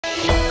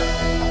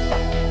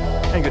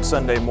And good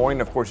Sunday morning.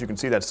 Of course, you can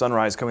see that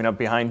sunrise coming up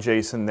behind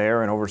Jason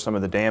there and over some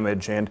of the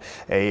damage. And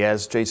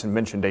as Jason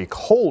mentioned, a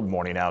cold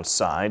morning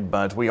outside,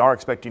 but we are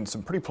expecting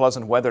some pretty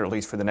pleasant weather, at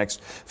least for the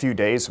next few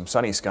days. Some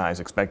sunny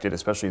skies expected,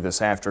 especially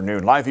this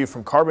afternoon. Live view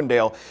from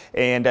Carbondale,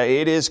 and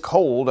it is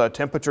cold.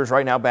 Temperatures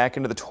right now back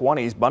into the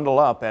 20s. Bundle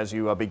up as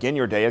you begin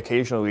your day.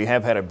 Occasionally, we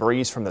have had a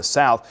breeze from the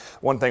south.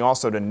 One thing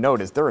also to note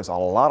is there is a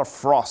lot of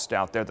frost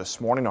out there this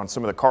morning on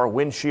some of the car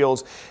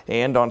windshields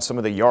and on some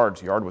of the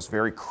yards. The yard was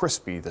very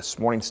crispy this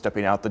morning,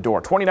 stepping out the door.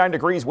 29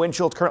 degrees, wind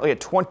chills currently at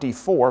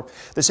 24.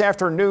 This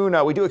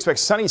afternoon, we do expect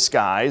sunny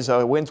skies.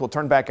 Winds will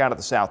turn back out of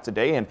the south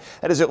today, and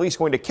that is at least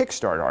going to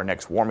kickstart our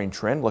next warming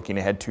trend. Looking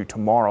ahead to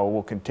tomorrow,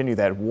 we'll continue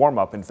that warm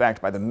up. In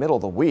fact, by the middle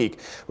of the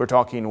week, we're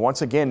talking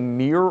once again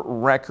near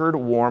record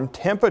warm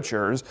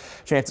temperatures.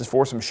 Chances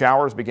for some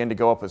showers begin to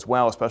go up as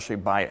well, especially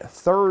by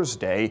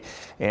Thursday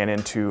and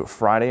into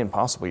Friday, and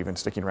possibly even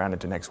sticking around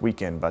into next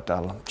weekend. But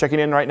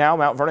checking in right now,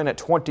 Mount Vernon at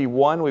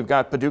 21. We've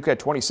got Paducah at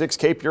 26,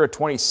 Cape Fear at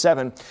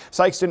 27,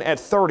 Sikeston at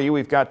 30.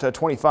 We've got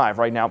 25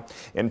 right now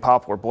in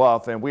Poplar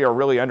Bluff, and we are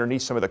really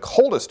underneath some of the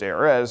coldest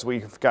air as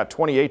we've got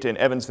 28 in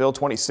Evansville,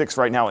 26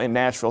 right now in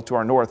Nashville. To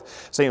our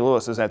north, St.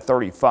 Louis is at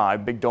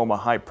 35. Big Doma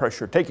high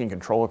pressure taking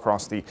control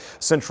across the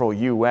central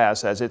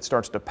U.S. as it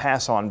starts to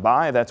pass on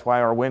by. That's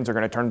why our winds are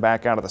going to turn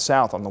back out of the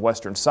south on the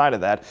western side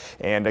of that.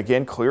 And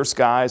again, clear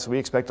skies. We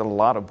expect a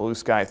lot of blue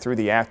sky through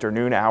the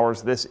afternoon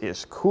hours. This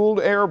is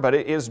cooled air, but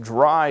it is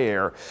dry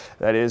air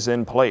that is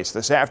in place.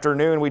 This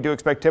afternoon, we do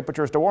expect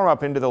temperatures to warm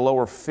up into the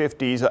lower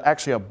 50s,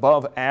 actually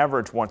above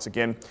average once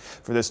again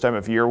for this time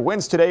of year.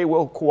 Winds today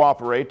will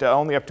cooperate,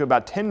 only up to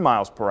about 10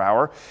 miles per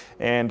hour.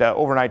 And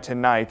overnight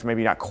tonight,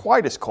 maybe not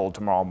quite as cold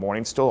tomorrow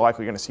morning. Still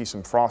likely going to see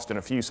some frost in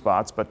a few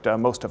spots, but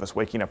most of us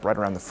waking up right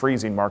around the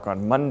freezing mark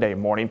on Monday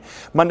morning.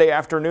 Monday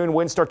afternoon,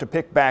 winds start to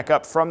pick back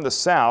up from the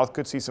south.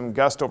 Could see some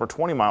gusts over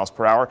 20 miles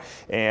per hour.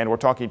 And we're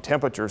talking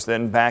temperatures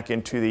then back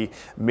into the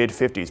mid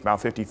 50s.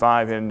 About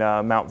 55 in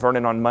Mount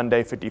Vernon on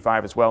Monday,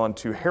 55 as well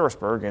into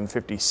Harrisburg, and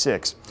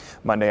 56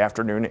 Monday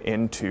afternoon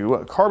into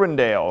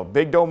Carbondale.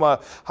 Big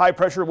Doma high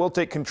pressure will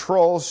take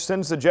control,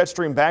 sends the jet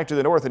stream back to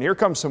the north, and here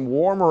comes some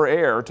warmer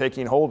air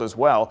taking hold as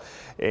well.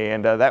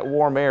 And that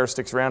warm air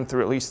sticks around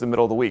through at least the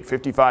middle of the week.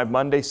 55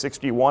 Monday,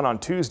 61 on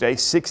Tuesday,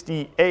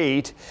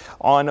 68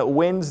 on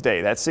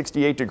Wednesday. That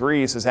 68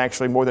 degrees is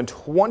actually more than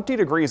 20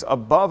 degrees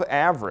above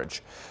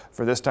average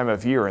for this time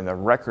of year, and the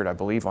record, I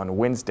believe, on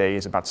Wednesday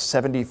is about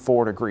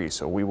 74 degrees.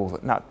 So we will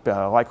not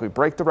likely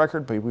break the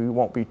record, but we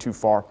won't be too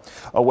far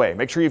away.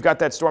 Make sure you've got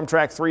that Storm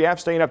Track 3 app,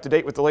 staying up to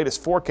date with the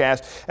latest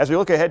forecast. As we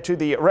look ahead to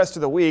the rest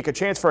of the week, a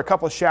chance for a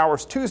couple of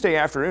showers Tuesday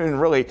afternoon.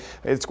 Really,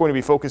 it's going to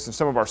be focused in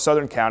some of our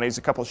southern counties.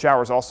 A couple of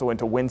showers also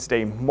into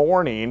Wednesday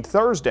morning.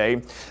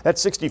 Thursday, that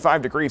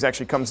 65 degrees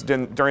actually comes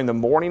in during the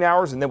morning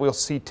hours, and then we'll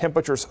see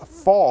temperatures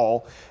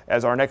fall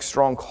as our next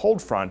strong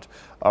cold front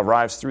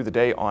arrives through the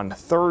day on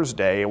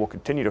Thursday. It will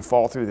continue to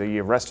fall through the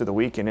rest of the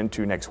week and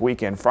into next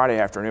weekend. Friday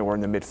afternoon, we're in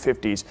the mid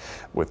 50s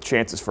with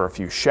chances for a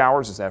few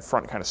showers as that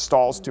front kind of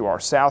stalls to our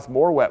south.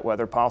 More wet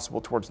weather possible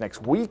towards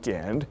next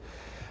weekend,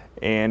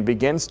 and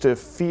begins to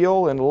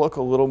feel and look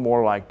a little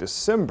more like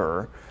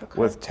December,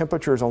 with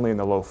temperatures only in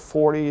the low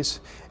 40s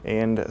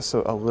and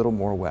so a little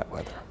more wet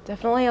weather.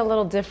 Definitely a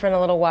little different, a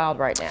little wild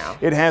right now.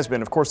 It has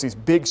been. Of course, these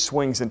big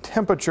swings in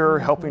temperature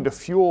helping to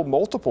fuel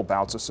multiple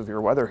bouts of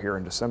severe weather here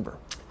in December.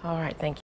 All right, thank you.